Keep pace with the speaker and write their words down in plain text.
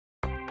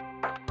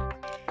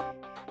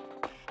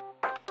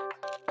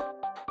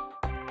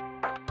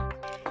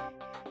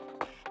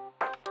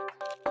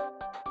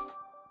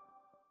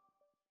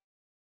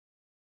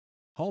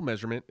Hall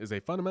measurement is a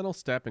fundamental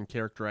step in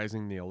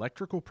characterizing the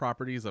electrical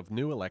properties of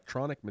new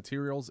electronic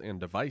materials and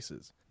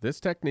devices. This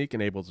technique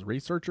enables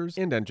researchers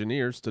and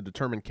engineers to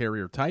determine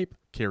carrier type,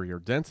 carrier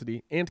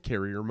density, and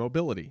carrier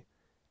mobility,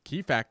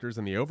 key factors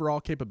in the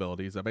overall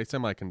capabilities of a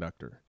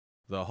semiconductor.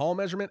 The Hall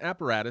measurement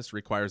apparatus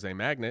requires a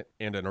magnet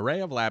and an array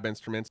of lab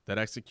instruments that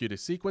execute a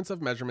sequence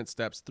of measurement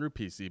steps through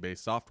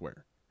PC-based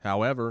software.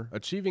 However,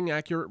 achieving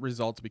accurate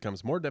results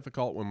becomes more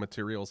difficult when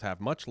materials have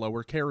much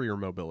lower carrier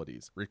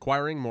mobilities,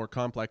 requiring more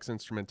complex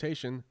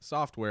instrumentation,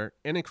 software,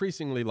 and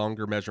increasingly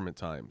longer measurement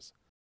times.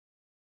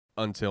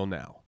 Until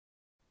now.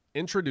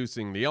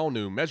 Introducing the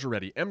all-new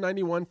MeasureReady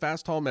M91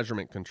 FastHall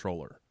measurement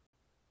controller.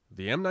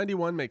 The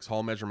M91 makes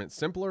Hall measurement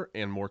simpler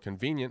and more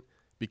convenient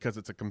because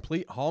it's a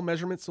complete Hall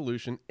measurement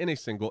solution in a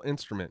single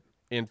instrument.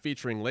 And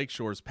featuring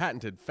Lakeshore's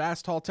patented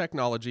FastHall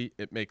technology,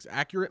 it makes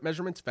accurate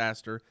measurements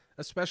faster,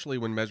 especially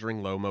when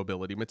measuring low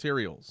mobility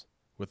materials.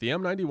 With the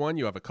M91,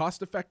 you have a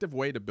cost-effective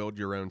way to build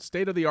your own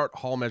state-of-the-art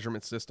Hall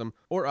measurement system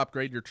or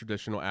upgrade your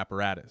traditional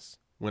apparatus.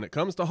 When it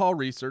comes to Hall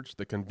research,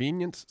 the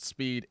convenience,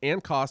 speed,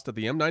 and cost of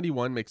the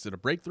M91 makes it a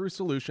breakthrough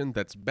solution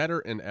that's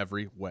better in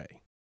every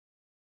way.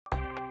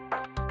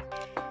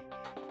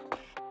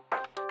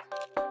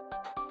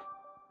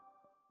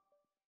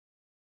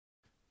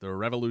 The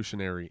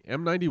revolutionary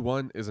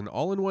M91 is an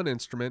all-in-one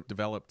instrument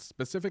developed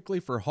specifically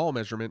for Hall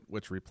measurement,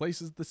 which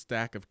replaces the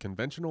stack of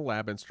conventional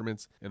lab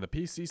instruments and the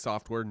PC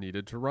software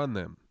needed to run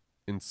them.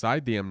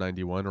 Inside the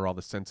M91 are all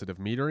the sensitive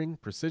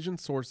metering, precision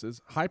sources,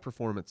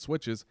 high-performance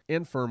switches,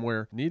 and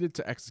firmware needed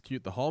to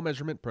execute the Hall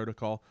measurement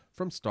protocol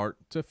from start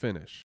to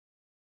finish.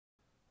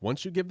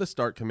 Once you give the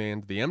start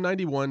command, the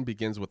M91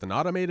 begins with an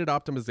automated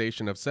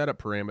optimization of setup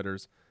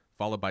parameters,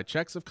 followed by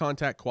checks of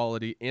contact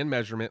quality and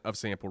measurement of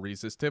sample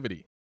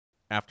resistivity.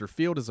 After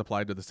field is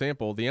applied to the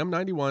sample, the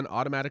M91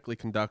 automatically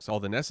conducts all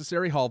the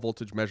necessary Hall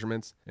voltage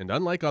measurements, and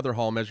unlike other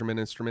Hall measurement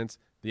instruments,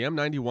 the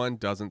M91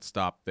 doesn't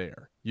stop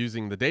there.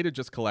 Using the data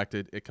just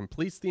collected, it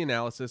completes the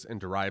analysis and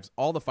derives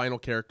all the final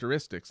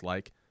characteristics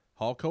like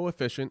Hall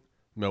coefficient,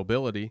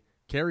 mobility,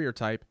 carrier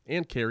type,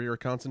 and carrier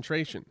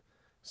concentration.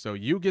 So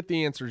you get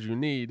the answers you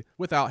need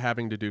without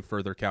having to do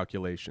further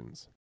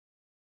calculations.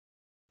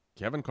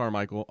 Kevin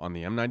Carmichael on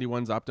the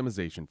M91's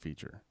optimization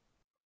feature.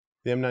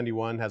 The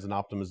M91 has an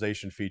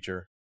optimization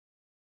feature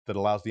that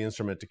allows the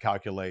instrument to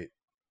calculate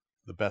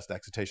the best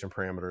excitation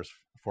parameters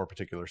for a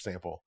particular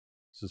sample.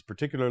 This is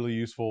particularly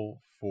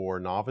useful for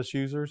novice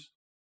users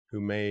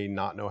who may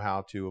not know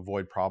how to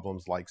avoid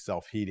problems like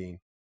self-heating.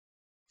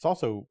 It's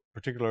also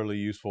particularly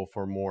useful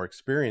for more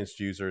experienced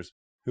users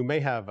who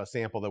may have a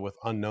sample that with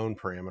unknown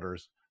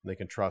parameters, and they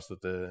can trust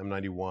that the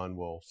M91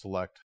 will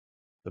select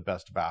the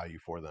best value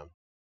for them.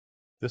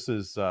 This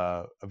is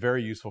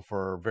very useful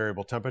for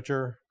variable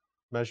temperature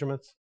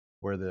measurements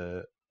where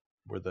the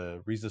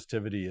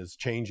resistivity is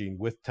changing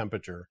with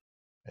temperature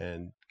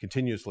and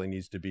continuously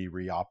needs to be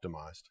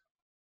re-optimized.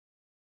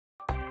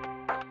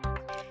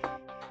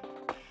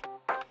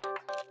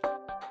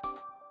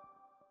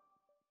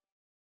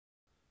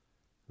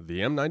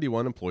 The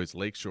M91 employs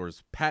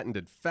Lakeshore's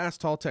patented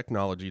FastHall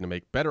technology to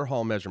make better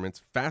Hall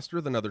measurements faster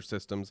than other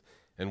systems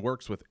and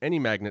works with any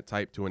magnet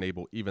type to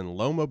enable even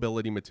low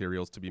mobility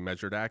materials to be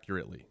measured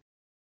accurately.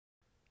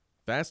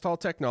 FastHall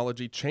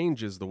technology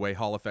changes the way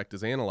Hall effect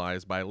is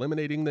analyzed by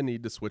eliminating the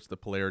need to switch the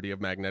polarity of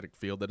magnetic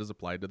field that is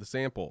applied to the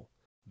sample.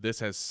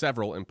 This has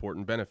several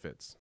important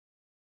benefits.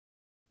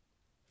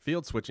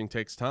 Field switching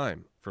takes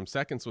time, from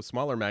seconds with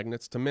smaller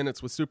magnets to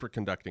minutes with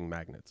superconducting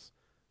magnets.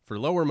 For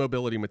lower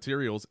mobility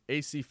materials,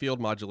 AC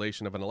field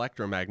modulation of an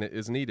electromagnet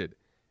is needed,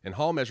 and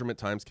Hall measurement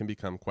times can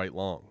become quite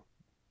long.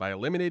 By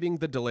eliminating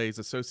the delays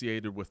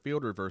associated with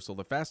field reversal,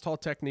 the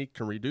FastHall technique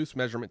can reduce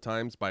measurement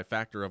times by a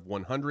factor of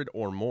 100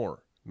 or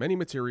more. Many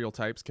material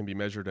types can be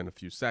measured in a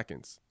few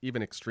seconds.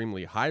 Even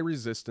extremely high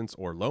resistance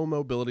or low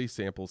mobility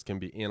samples can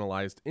be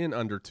analyzed in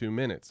under 2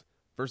 minutes,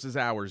 versus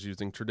hours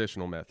using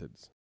traditional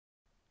methods.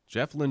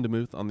 Jeff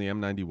Lindemuth on the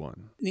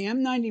M91. The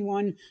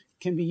M91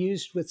 can be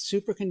used with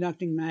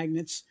superconducting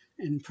magnets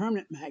and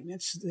permanent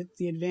magnets.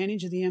 The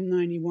advantage of the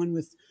M91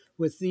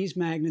 with these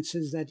magnets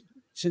is that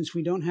since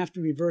we don't have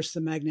to reverse the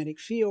magnetic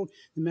field,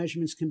 the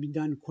measurements can be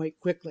done quite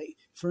quickly.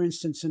 For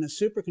instance, in a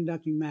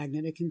superconducting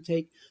magnet, it can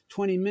take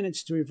 20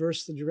 minutes to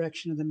reverse the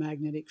direction of the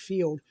magnetic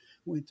field,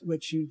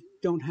 which you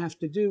don't have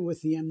to do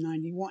with the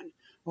M91.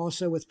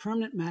 Also, with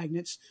permanent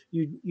magnets,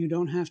 you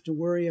don't have to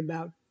worry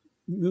about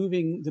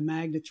moving the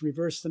magnet to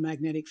reverse the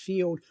magnetic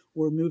field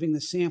or moving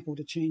the sample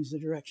to change the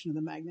direction of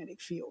the magnetic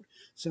field.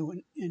 So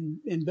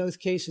in both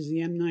cases,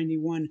 the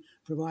M91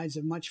 provides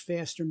a much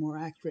faster, more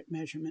accurate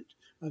measurement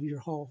of your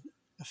Hall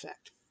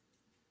effect.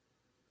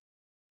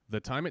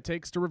 The time it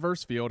takes to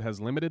reverse field has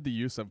limited the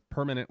use of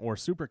permanent or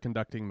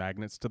superconducting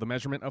magnets to the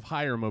measurement of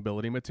higher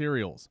mobility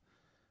materials.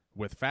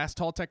 With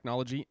FastHall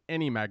technology,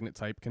 any magnet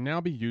type can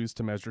now be used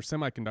to measure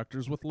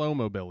semiconductors with low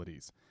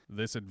mobilities.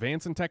 This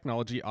advance in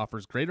technology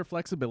offers greater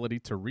flexibility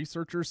to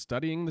researchers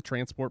studying the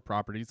transport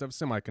properties of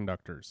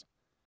semiconductors.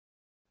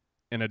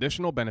 An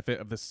additional benefit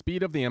of the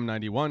speed of the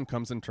M91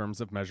 comes in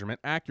terms of measurement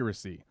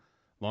accuracy.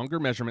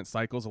 Longer measurement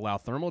cycles allow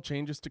thermal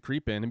changes to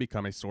creep in and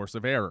become a source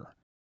of error.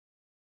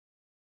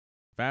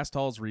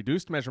 FastHall's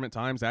reduced measurement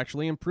times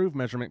actually improve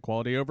measurement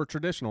quality over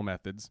traditional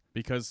methods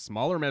because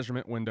smaller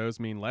measurement windows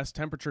mean less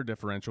temperature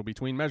differential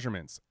between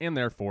measurements and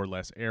therefore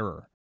less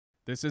error.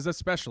 This is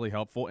especially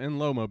helpful in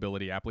low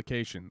mobility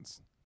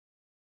applications.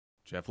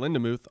 Jeff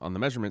Lindemuth on the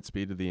measurement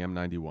speed of the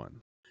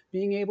M91.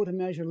 Being able to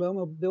measure low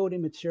mobility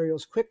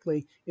materials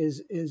quickly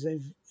is a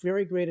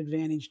very great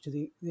advantage to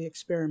the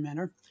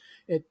experimenter.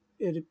 It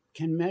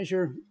can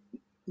measure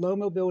low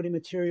mobility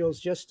materials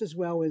just as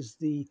well as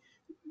the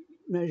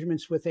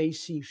measurements with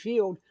AC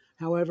field,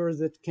 however,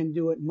 that can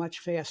do it much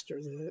faster.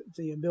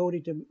 The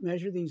ability to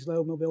measure these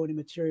low mobility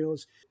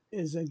materials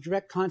is a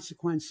direct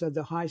consequence of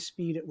the high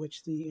speed at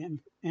which the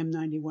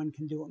M91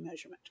 can do a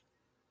measurement.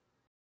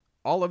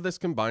 All of this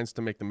combines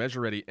to make the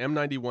MeasureReady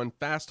M91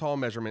 FastHall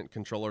measurement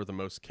controller the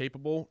most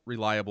capable,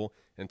 reliable,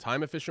 and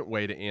time-efficient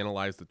way to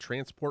analyze the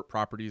transport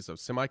properties of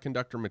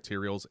semiconductor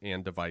materials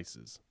and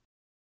devices.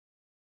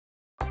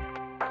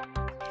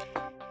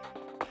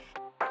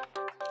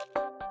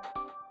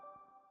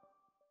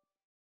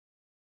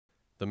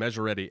 The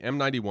MeasureReady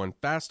M91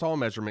 FastHall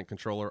measurement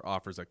controller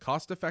offers a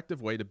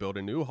cost-effective way to build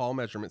a new Hall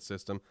measurement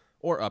system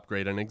or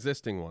upgrade an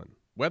existing one.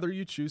 Whether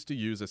you choose to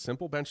use a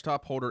simple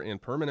benchtop holder and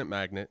permanent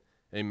magnet,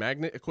 a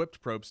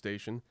magnet-equipped probe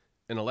station,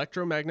 an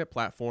electromagnet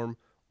platform,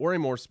 or a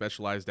more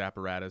specialized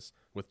apparatus,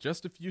 with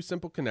just a few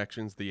simple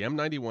connections, the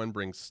M91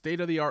 brings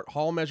state-of-the-art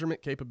Hall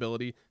measurement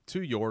capability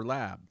to your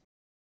lab.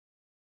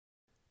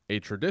 A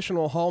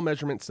traditional Hall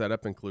measurement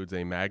setup includes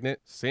a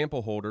magnet,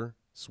 sample holder,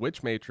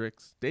 switch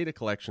matrix, data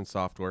collection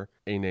software,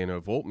 a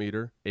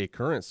nanovoltmeter, a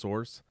current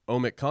source,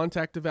 ohmic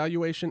contact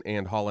evaluation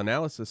and Hall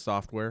analysis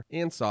software,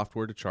 and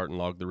software to chart and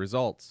log the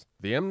results.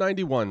 The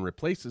M91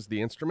 replaces the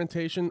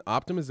instrumentation,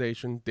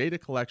 optimization, data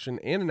collection,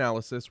 and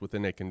analysis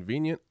within a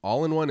convenient,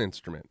 all-in-one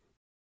instrument.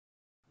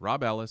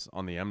 Rob Ellis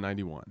on the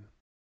M91.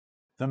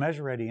 The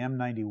MeasureReady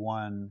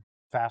M91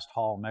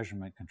 FastHall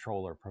measurement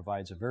controller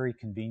provides a very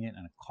convenient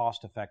and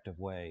cost-effective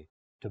way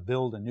to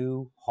build a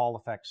new Hall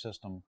effect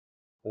system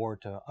or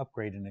to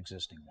upgrade an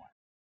existing one.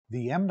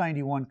 The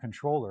M91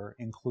 controller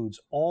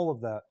includes all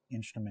of the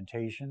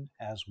instrumentation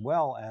as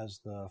well as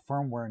the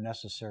firmware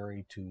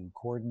necessary to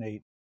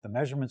coordinate the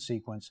measurement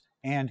sequence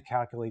and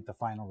calculate the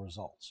final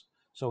results.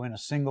 So in a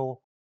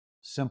single,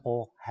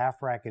 simple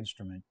half-rack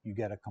instrument, you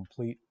get a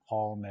complete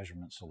Hall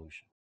measurement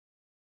solution.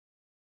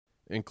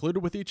 Included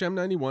with each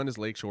M91 is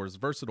Lakeshore's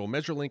versatile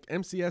MeasureLink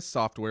MCS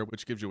software,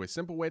 which gives you a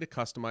simple way to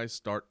customize,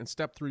 start, and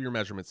step through your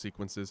measurement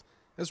sequences,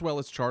 as well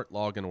as chart,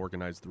 log, and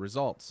organize the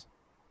results.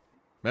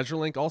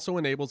 MeasureLink also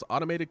enables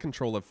automated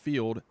control of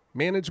field,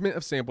 management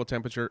of sample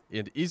temperature,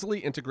 and easily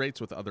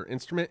integrates with other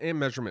instrument and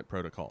measurement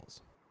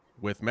protocols.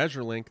 With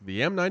MeasureLink,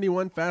 the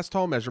M91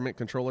 FastHall measurement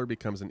controller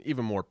becomes an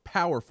even more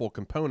powerful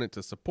component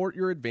to support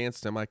your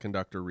advanced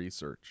semiconductor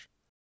research.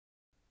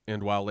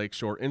 And while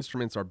Lakeshore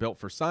instruments are built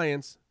for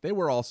science, they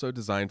were also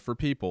designed for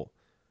people.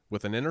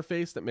 With an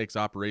interface that makes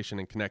operation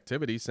and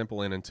connectivity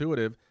simple and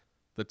intuitive,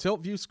 the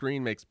tilt view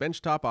screen makes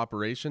benchtop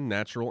operation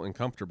natural and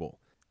comfortable.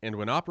 And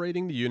when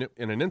operating the unit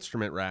in an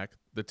instrument rack,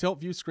 the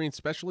tilt view screen's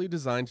specially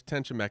designed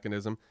tension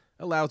mechanism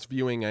allows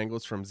viewing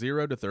angles from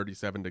 0 to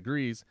 37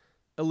 degrees,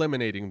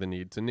 eliminating the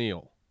need to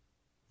kneel.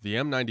 The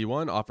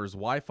M91 offers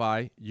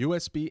Wi-Fi,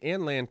 USB,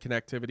 and LAN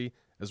connectivity,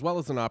 as well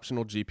as an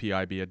optional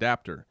GPIB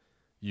adapter.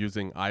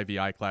 Using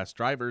IVI class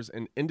drivers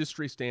and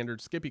industry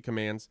standard Skippy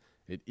commands,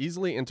 it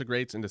easily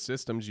integrates into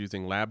systems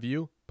using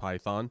LabVIEW,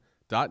 Python,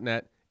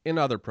 .NET, and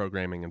other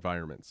programming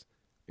environments.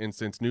 And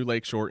since new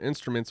Lakeshore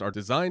instruments are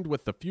designed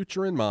with the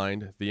future in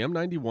mind, the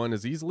M91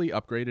 is easily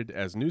upgraded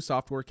as new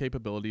software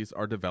capabilities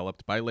are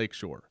developed by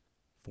Lakeshore.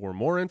 For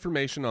more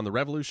information on the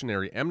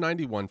revolutionary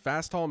M91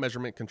 FastHall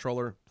measurement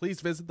controller,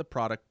 please visit the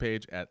product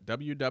page at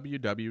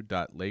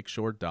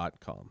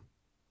www.lakeshore.com.